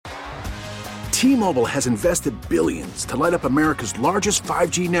T-Mobile has invested billions to light up America's largest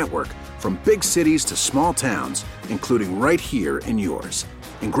 5G network, from big cities to small towns, including right here in yours.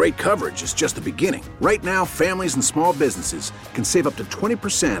 And great coverage is just the beginning. Right now, families and small businesses can save up to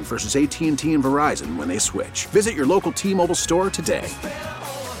 20% versus AT&T and Verizon when they switch. Visit your local T-Mobile store today.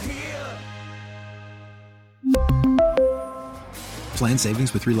 Plan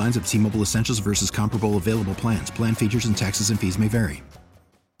savings with 3 lines of T-Mobile Essentials versus comparable available plans. Plan features and taxes and fees may vary.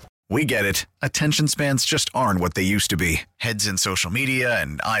 We get it. Attention spans just aren't what they used to be. Heads in social media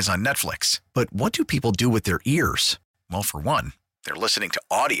and eyes on Netflix. But what do people do with their ears? Well, for one, they're listening to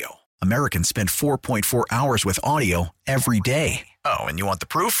audio. Americans spend 4.4 hours with audio every day. Oh, and you want the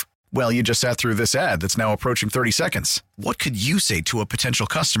proof? Well, you just sat through this ad that's now approaching 30 seconds. What could you say to a potential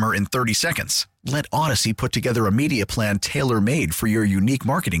customer in 30 seconds? Let Odyssey put together a media plan tailor-made for your unique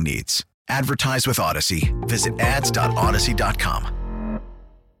marketing needs. Advertise with Odyssey. Visit ads.odyssey.com.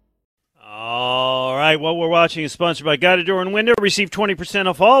 All right, what we're watching is sponsored by Guida Door and Window. Receive 20%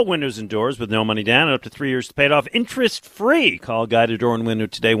 off all windows and doors with no money down and up to 3 years to pay it off interest-free. Call Guida Door and Window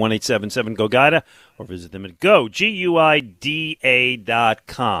today, 1-877-GO-GUIDA, or visit them at GUIDA.com.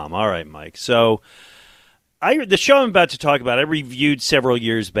 All right, Mike. So the show I'm about to talk about, I reviewed several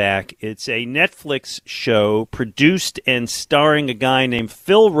years back. It's a Netflix show produced and starring a guy named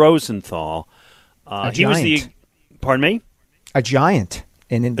Phil Rosenthal. He was the – pardon me? A giant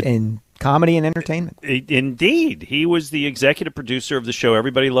in comedy and entertainment. Indeed. He was the executive producer of the show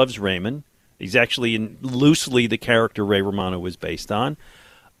Everybody Loves Raymond. He's actually loosely the character Ray Romano was based on.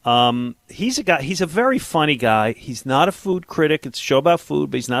 He's a very funny guy. He's not a food critic. It's a show about food,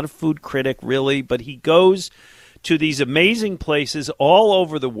 but he's not a food critic, really. But he goes to these amazing places all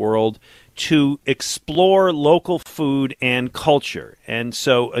over the world to explore local food and culture. And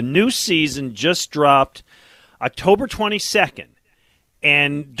so a new season just dropped October 22nd.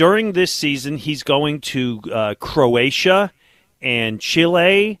 And during this season, he's going to Croatia and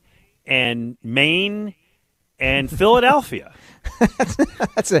Chile and Maine and Philadelphia.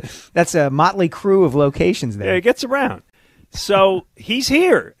 That's a motley crew of locations there. Yeah, it gets around. So he's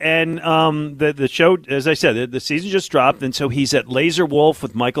here. And the show, as I said, the season just dropped. And so he's at Laser Wolf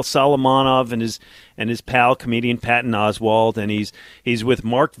with Michael Solomonov and his pal, comedian Patton Oswalt. And he's with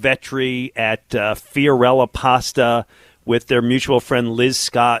Mark Vetri at Fiorella Pasta with their mutual friend Liz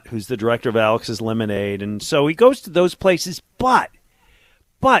Scott, who's the director of Alex's Lemonade. And so he goes to those places, but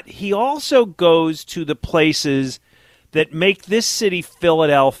he also goes to the places that make this city,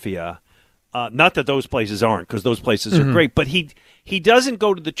 Philadelphia, not that those places aren't, because those places are great, but he doesn't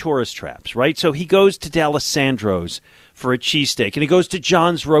go to the tourist traps, right? So he goes to D'Alessandro's for a cheesesteak, and he goes to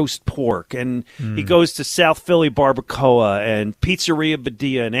John's Roast Pork, and he goes to South Philly Barbacoa and Pizzeria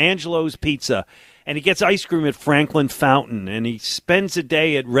Badia and Angelo's Pizza, and he gets ice cream at Franklin Fountain, and he spends a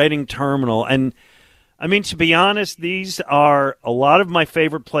day at Reading Terminal. And, I mean, to be honest, these are a lot of my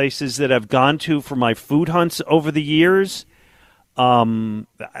favorite places that I've gone to for my food hunts over the years.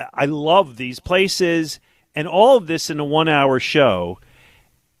 I love these places, and all of this in a 1-hour show.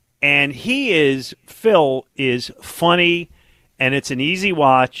 And Phil is funny, and it's an easy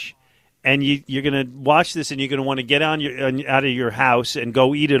watch. And you're going to watch this, and you're going to want to get out of your house and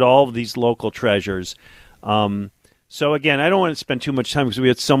go eat at all of these local treasures. So, again, I don't want to spend too much time because we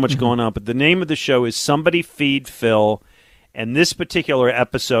had so much going on. But the name of the show is Somebody Feed Phil. And this particular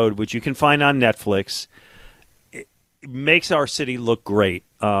episode, which you can find on Netflix, it makes our city look great,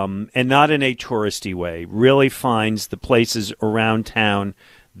 and not in a touristy way. Really finds the places around town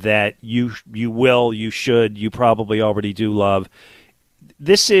that you should, you probably already do love.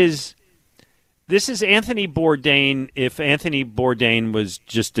 This is Anthony Bourdain if Anthony Bourdain was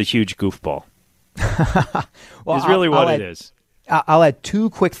just a huge goofball. Well, is really what it is. I'll add 2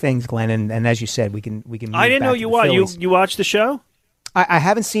 quick things, Glenn, and as you said, we can. I didn't know you watched. You watched the show? I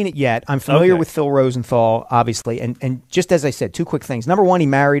haven't seen it yet. I'm familiar with Phil Rosenthal, obviously, and just as I said, 2 quick things. Number one, he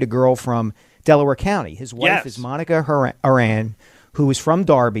married a girl from Delaware County. His wife is Monica Aran, who is from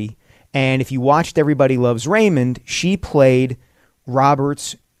Darby, and if you watched Everybody Loves Raymond, she played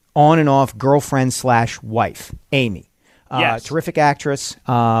Robert's on and off girlfriend/wife, Amy. Terrific actress,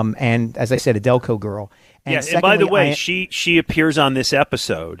 and as I said, a Delco girl. And and by the way, she appears on this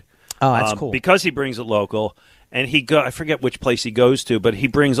episode. Oh, that's cool. Because he brings it local, and I forget which place he goes to, but he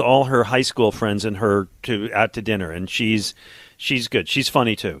brings all her high school friends and her out to dinner, and she's She's good. She's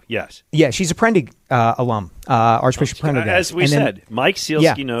funny, too. Yes. Yeah, she's a Prendy alum, Archbishop Prendergast. As we said, Mike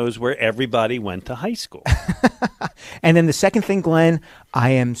Sealski knows where everybody went to high school. And then the second thing, Glenn, I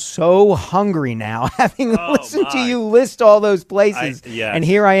am so hungry now, having listened to you list all those places. And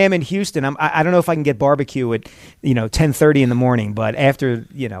here I am in Houston. I don't know if I can get barbecue at 10:30 in the morning, but after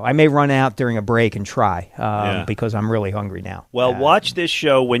I may run out during a break and try because I'm really hungry now. Well, watch this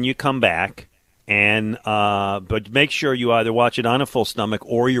show when you come back. And but make sure you either watch it on a full stomach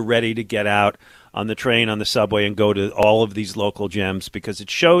or you're ready to get out on the train, on the subway, and go to all of these local gems because it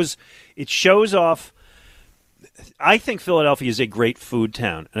shows off. I think Philadelphia is a great food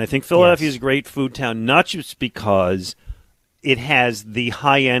town, and I think Philadelphia is a great food town not just because it has the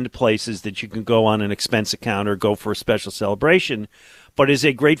high-end places that you can go on an expense account or go for a special celebration, but is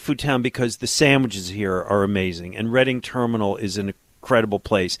a great food town because the sandwiches here are amazing, and Reading Terminal is an incredible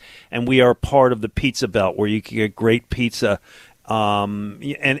place, and we are part of the pizza belt where you can get great pizza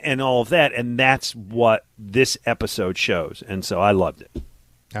and all of that, and that's what this episode shows, and so I loved it.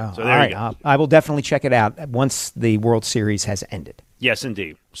 Oh, so there you go. I will definitely check it out once the World Series has ended. Yes,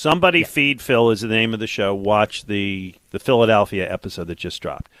 indeed. Somebody Feed Phil is the name of the show. Watch the Philadelphia episode that just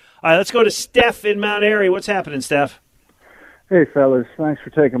dropped. All right, let's go to Steph in Mount Airy. What's happening, Steph? Hey, fellas. Thanks for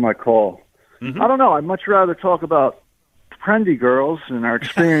taking my call. Mm-hmm. I don't know. I'd much rather talk about Prendy girls and our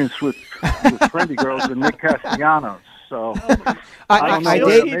experience with Prendy girls than Nick Castellanos. So I don't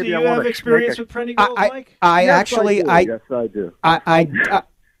know. Do you have experience with Prendy girls, Mike? Yes, I do. I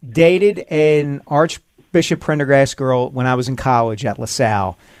dated an Archbishop Prendergast girl when I was in college at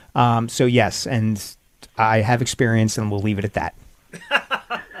LaSalle. So yes, and I have experience, and we'll leave it at that.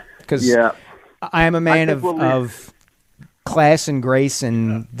 Because I am a man of class and grace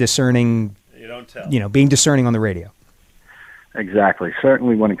and discerning. You don't tell. Being discerning on the radio. Exactly.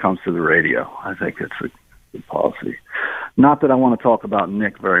 Certainly when it comes to the radio, I think it's a good policy. Not that I want to talk about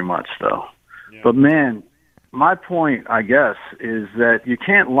Nick very much, though. Yeah. But, man, my point, I guess, is that you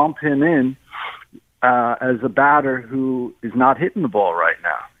can't lump him in as a batter who is not hitting the ball right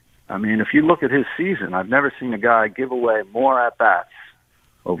now. I mean, if you look at his season, I've never seen a guy give away more at-bats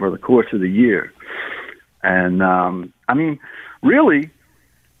over the course of the year. And, I mean, really,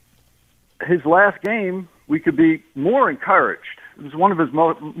 his last game, we could be more encouraged. It was one of his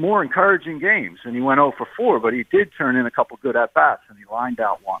more encouraging games, and he went 0 for 4, but he did turn in a couple good at-bats, and he lined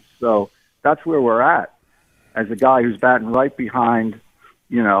out once. So that's where we're at as a guy who's batting right behind,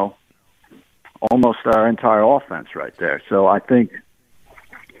 almost our entire offense right there. So I think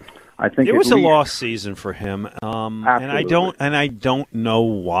it was a lost season for him, and I don't know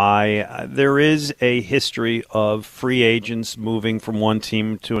why. There is a history of free agents moving from one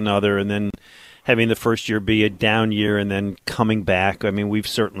team to another, and then having the first year be a down year and then coming back. I mean, we've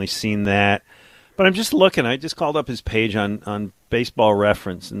certainly seen that. But I'm just looking. I just called up his page on Baseball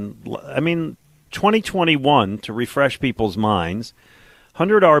Reference. And, I mean, 2021, to refresh people's minds,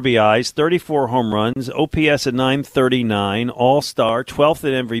 100 RBIs, 34 home runs, OPS at 939, All-Star, 12th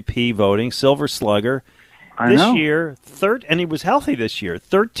at MVP voting, Silver Slugger. This year, and he was healthy this year,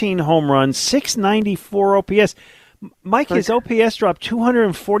 13 home runs, 694 OPS. Mike, his OPS dropped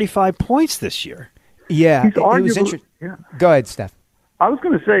 245 points this year. Yeah, it was interesting. Yeah. Go ahead, Steph. I was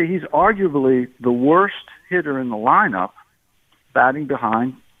going to say he's arguably the worst hitter in the lineup, batting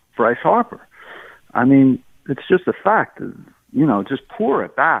behind Bryce Harper. I mean, it's just a fact. Just poor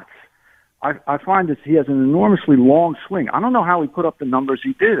at bats. I find that he has an enormously long swing. I don't know how he put up the numbers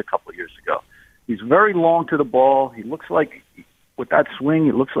he did a couple of years ago. He's very long to the ball. He looks like, with that swing,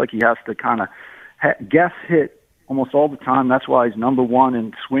 it looks like he has to kind of guess hit almost all the time. That's why he's number one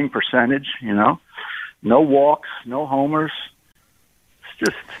in swing percentage, No walks, no homers.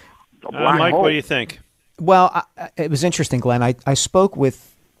 It's just a black Mike, hole. what do you think? Well, it was interesting, Glenn. I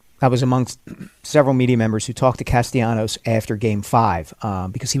was amongst several media members who talked to Castellanos after Game 5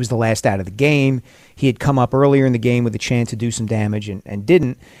 because he was the last out of the game. He had come up earlier in the game with a chance to do some damage and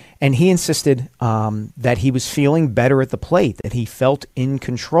didn't. And he insisted that he was feeling better at the plate, that he felt in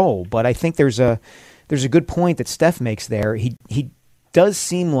control. But I think there's a good point that Steph makes there. He does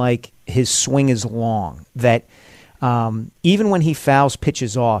seem like his swing is long, that even when he fouls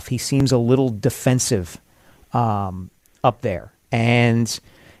pitches off, he seems a little defensive up there. And,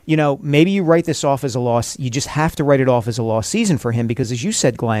 maybe you write this off as a loss. You just have to write it off as a lost season for him because, as you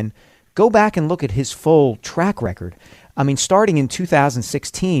said, Glenn, go back and look at his full track record. I mean, starting in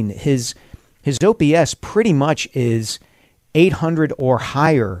 2016, his OPS pretty much is 800 or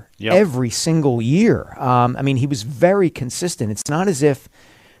higher every single year. I mean, he was very consistent. It's not as if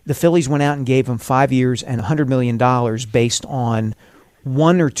the Phillies went out and gave him 5 years and $100 million based on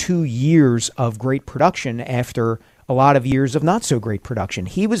 1 or 2 years of great production after a lot of years of not so great production.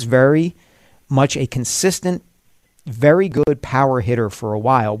 He was very much a consistent, very good power hitter for a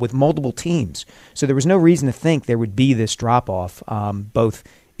while with multiple teams. So there was no reason to think there would be this drop-off, both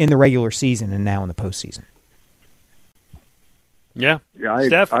in the regular season and now in the postseason. Yeah,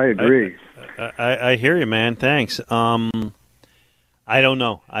 Steph, I agree. I hear you, man. Thanks. I don't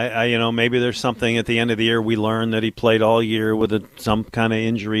know. I maybe there's something at the end of the year we learned that he played all year with some kind of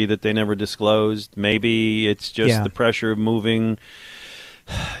injury that they never disclosed. Maybe it's just the pressure of moving.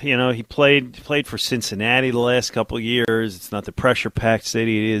 He played for Cincinnati the last couple of years. It's not the pressure-packed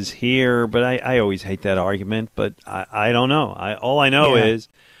city it is here, but I always hate that argument. But I don't know. All I know is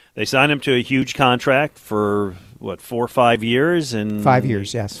they signed him to a huge contract for, 4 or 5 years? 5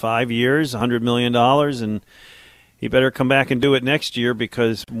 years, yes. 5 years, $100 million, and he better come back and do it next year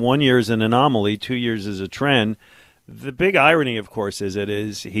because 1 year is an anomaly, 2 years is a trend. The big irony, of course,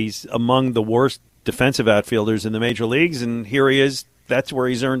 is he's among the worst defensive outfielders in the major leagues, and here he is. That's where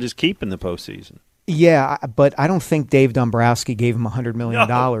he's earned his keep in the postseason. Yeah, but I don't think Dave Dombrowski gave him $100 million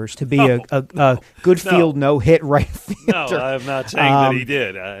to be a good field no-hit right fielder. No, I'm not saying that he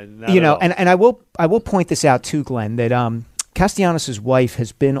did. And I will point this out too, Glenn, that Castellanos' wife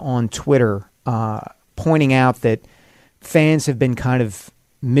has been on Twitter pointing out that fans have been kind of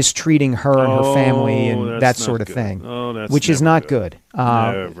mistreating her and her family and that sort of thing, which is not good.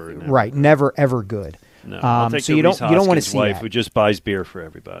 Never. Right, never ever good. No, I'll take so you don't want to see wife that. Who just buys beer for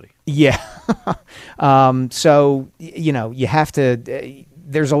everybody. Yeah. So you have to.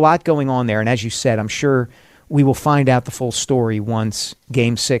 There's a lot going on there, and as you said, I'm sure we will find out the full story once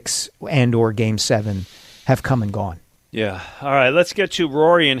Game 6 and/or Game 7 have come and gone. Yeah. All right. Let's get to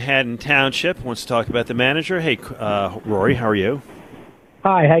Rory in Haddon Township. Wants to talk about the manager. Hey, Rory, how are you?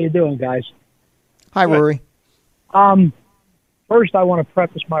 Hi. How you doing, guys? Hi, Rory. First, I want to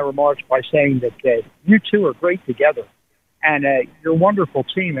preface my remarks by saying that you two are great together, and you're a wonderful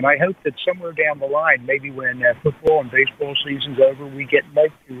team. And I hope that somewhere down the line, maybe when football and baseball season's over, we get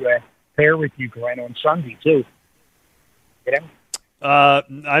Mike to pair with you, Glenn, on Sunday too.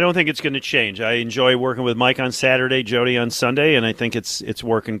 I don't think it's going to change. I enjoy working with Mike on Saturday, Jody on Sunday, and I think it's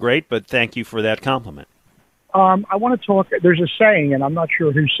working great. But thank you for that compliment. I want to talk. There's a saying, and I'm not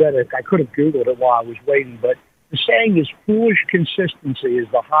sure who said it. I could have Googled it while I was waiting, but the saying is, foolish consistency is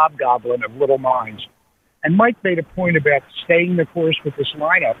the hobgoblin of little minds. And Mike made a point about staying the course with this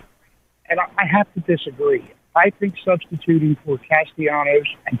lineup, and I have to disagree. I think substituting for Castellanos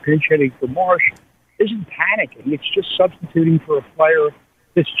and pinch hitting for Marsh isn't panicking. It's just substituting for a player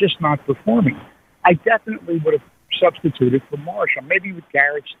that's just not performing. I definitely would have substituted for Marsh. Or maybe with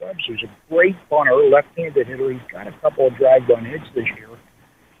Garrett Stubbs, who's a great bunter, left-handed hitter. He's got a couple of dragged-on hits this year.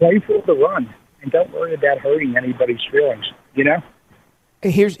 Play for the run. And don't worry about hurting anybody's feelings,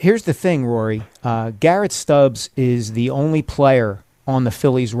 Here's the thing, Rory. Garrett Stubbs is the only player on the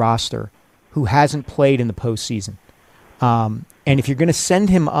Phillies roster who hasn't played in the postseason. And if you're going to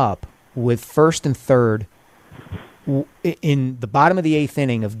send him up with first and third in the bottom of the eighth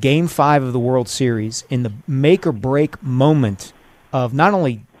inning of Game 5 of the World Series, in the make-or-break moment of not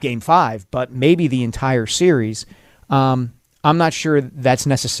only Game 5, but maybe the entire series, I'm not sure that's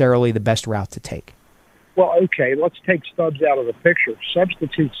necessarily the best route to take. Well, okay, let's take Stubbs out of the picture.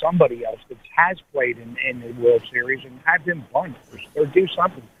 Substitute somebody else that has played in the World Series and have him bunt or do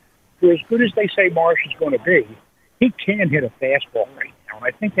something. For as good as they say Marsh is going to be, he can hit a fastball right now, and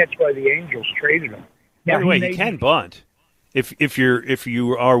I think that's why the Angels traded him. Now, by the way, he can bunt. If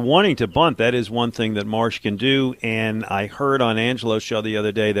you are wanting to bunt, that is one thing that Marsh can do. And I heard on Angelo's show the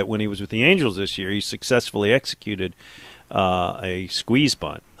other day that when he was with the Angels this year, he successfully executed a squeeze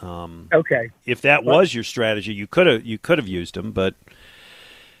bunt. Okay. If that was your strategy, you could have used him, but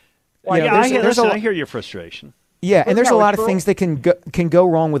I hear your frustration. Yeah, and there's a lot of things that can go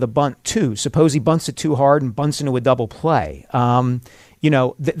wrong with a bunt too. Suppose he bunts it too hard and bunts into a double play.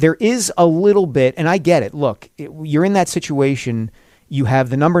 There is a little bit, and I get it. Look, you're in that situation. You have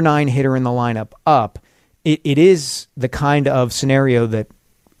the number 9 hitter in the lineup up. It is the kind of scenario that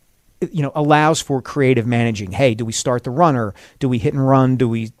allows for creative managing. Hey, do we start the runner? Do we hit and run? Do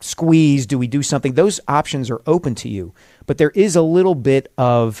we squeeze? Do we do something? Those options are open to you. But there is a little bit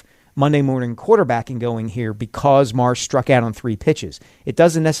of Monday morning quarterbacking going here because Marsh struck out on 3 pitches. It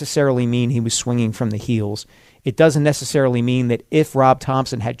doesn't necessarily mean he was swinging from the heels. It doesn't necessarily mean that if Rob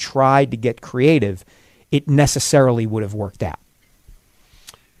Thompson had tried to get creative, it necessarily would have worked out.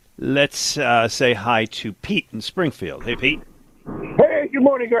 Let's say hi to Pete in Springfield. Hey, Pete. Hey, good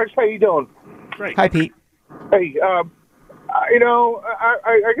morning, guys. How you doing? Great. Hi, Pete. Hey, I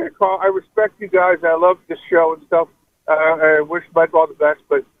got a call. I respect you guys. I love the show and stuff. I wish Mike all the best,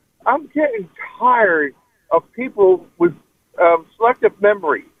 but I'm getting tired of people with selective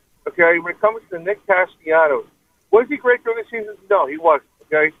memory, okay, when it comes to Nick Castellanos. Was he great during the season? No, he wasn't,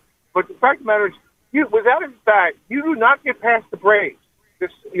 okay? But the fact of the matter is, without his bat, you do not get past the Braves. I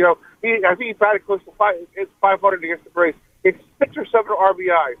think he batted close to 500 against the Braves. It's 6 or 7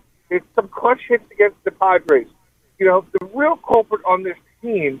 RBIs. It's some clutch hits against the Padres. The real culprit on this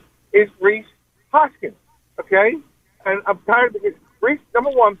team is Rhys Hoskins, okay? And I'm tired of it. Rhys,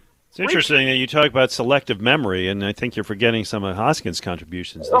 number one. It's interesting that you talk about selective memory, and I think you're forgetting some of Hoskins'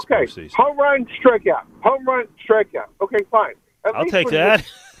 contributions this postseason. Home run, strikeout. Home run, strikeout. Okay, fine. I'll take that.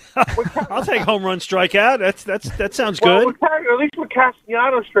 I'll take home run, strikeout. That sounds good. At least when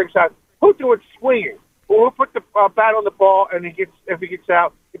Castellanos strikes out, he'll do it swinging. Or he'll put the bat on the ball, and if he gets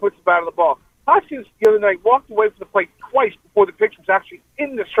out, he puts the bat on the ball. Hoskins the other night walked away from the plate twice before the pitch was actually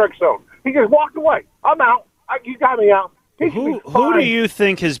in the strike zone. He just walked away. I'm out. You got me out. Who do you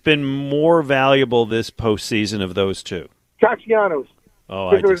think has been more valuable this postseason of those two? Castellanos. Oh,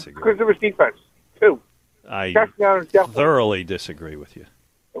 I disagree. Because there was defense, too. I thoroughly disagree with you.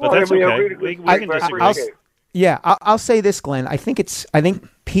 But that's okay. We can disagree. I'll say this, Glenn. I think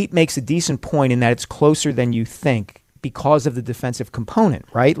Pete makes a decent point in that it's closer than you think because of the defensive component,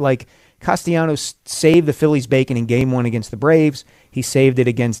 right? Like Castellanos saved the Phillies' bacon in Game 1 against the Braves. He saved it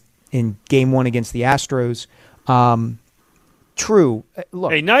in Game 1 against the Astros. True.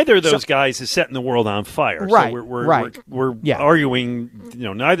 Look, hey, neither of those guys is setting the world on fire. Right. So we're arguing.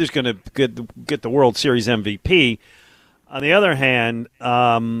 Neither's going to get the World Series MVP. On the other hand,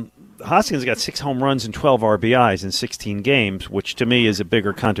 Hoskins got 6 home runs and 12 RBIs in 16 games, which to me is a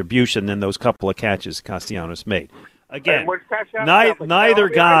bigger contribution than those couple of catches Castellanos made. Again, neither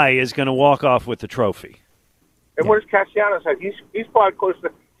guy is going to walk off with the trophy. And what does Castellanos have? He's probably close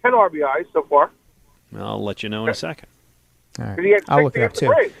to 10 RBIs so far. I'll let you know in a second. All right. I'll look it up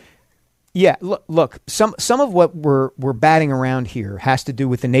too. Yeah, look. Some of what we're batting around here has to do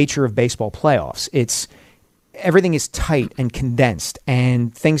with the nature of baseball playoffs. Everything is tight and condensed,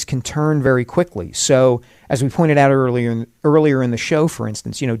 and things can turn very quickly. So, as we pointed out earlier in the show, for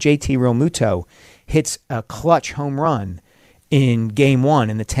instance, JT Realmuto hits a clutch home run in Game 1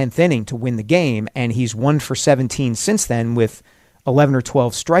 in the 10th inning to win the game, and he's 1 for 17 since then with 11 or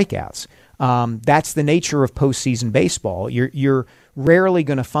 12 strikeouts. That's the nature of postseason baseball. You're rarely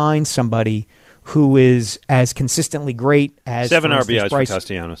going to find somebody who is as consistently great as 7 RBIs for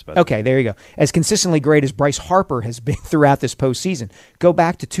Castellanos. Okay, there you go. As consistently great as Bryce Harper has been throughout this postseason. Go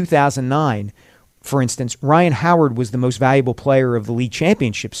back to 2009, for instance. Ryan Howard was the most valuable player of the league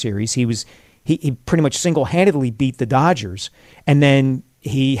championship series. He pretty much single-handedly beat the Dodgers, and then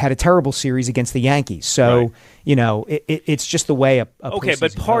he had a terrible series against the Yankees. So, it's just the way a okay,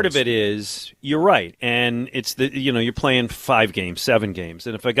 but part of it is, you're right, and it's you're playing 5 games, 7 games,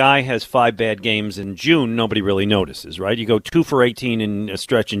 and if a guy has 5 bad games in June, nobody really notices, right? You go 2 for 18 in a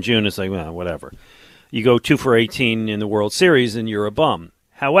stretch in June, it's like, well, whatever. You go 2 for 18 in the World Series, and you're a bum.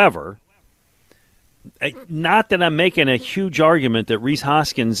 However, not that I'm making a huge argument that Rhys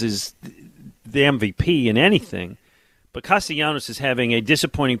Hoskins is the MVP in anything, but Castellanos is having a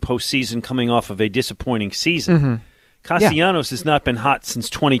disappointing postseason coming off of a disappointing season. Mm-hmm. Castellanos has not been hot since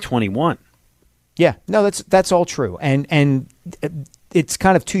 2021. Yeah, no, that's all true. And it's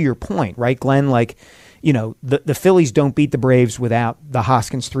kind of to your point, right, Glenn? Like, the Phillies don't beat the Braves without the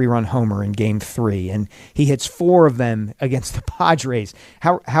Hoskins 3-run homer in Game 3, and he hits 4 of them against the Padres.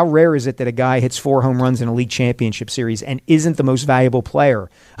 How rare is it that a guy hits 4 home runs in a league championship series and isn't the most valuable player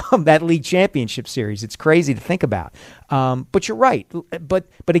of that league championship series? It's crazy to think about. But you're right. But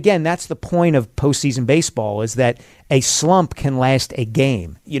again, that's the point of postseason baseball, is that a slump can last a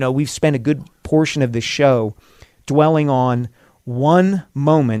game. We've spent a good portion of this show dwelling on one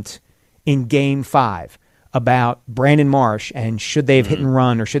moment in Game 5 about Brandon Marsh and should they have hit and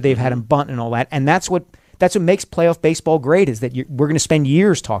run or should they have had him bunt and all that. And that's what makes playoff baseball great, is that we're going to spend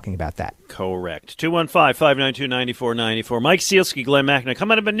years talking about that. Correct. 215-592-9494. Mike Sealski, Glenn Mackinnon.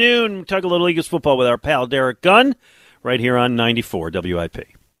 Coming up at noon, talk a little Eagles football with our pal Derek Gunn right here on 94 WIP.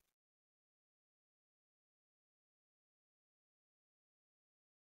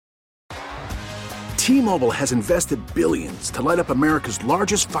 T-Mobile has invested billions to light up America's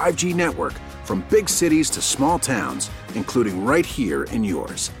largest 5G network, from big cities to small towns, including right here in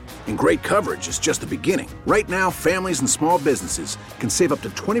yours. And great coverage is just the beginning. Right now, families and small businesses can save up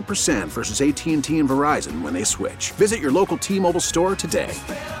to 20% versus AT&T and Verizon when they switch. Visit your local T-Mobile store today.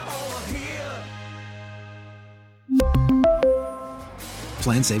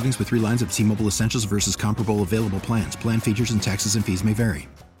 Plan savings with 3 lines of T-Mobile Essentials versus comparable available plans. Plan features and taxes and fees may vary.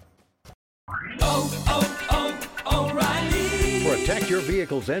 For a Protect your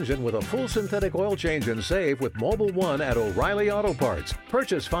vehicle's engine with a full synthetic oil change and save with Mobil 1 at O'Reilly Auto Parts.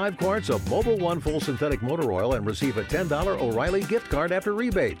 Purchase 5 quarts of Mobil 1 full synthetic motor oil and receive a $10 O'Reilly gift card after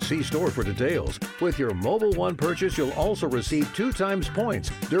rebate. See store for details. With your Mobil 1 purchase, you'll also receive 2 times points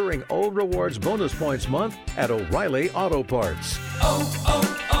during O Rewards Bonus Points Month at O'Reilly Auto Parts.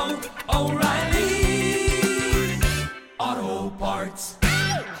 O'Reilly Auto Parts.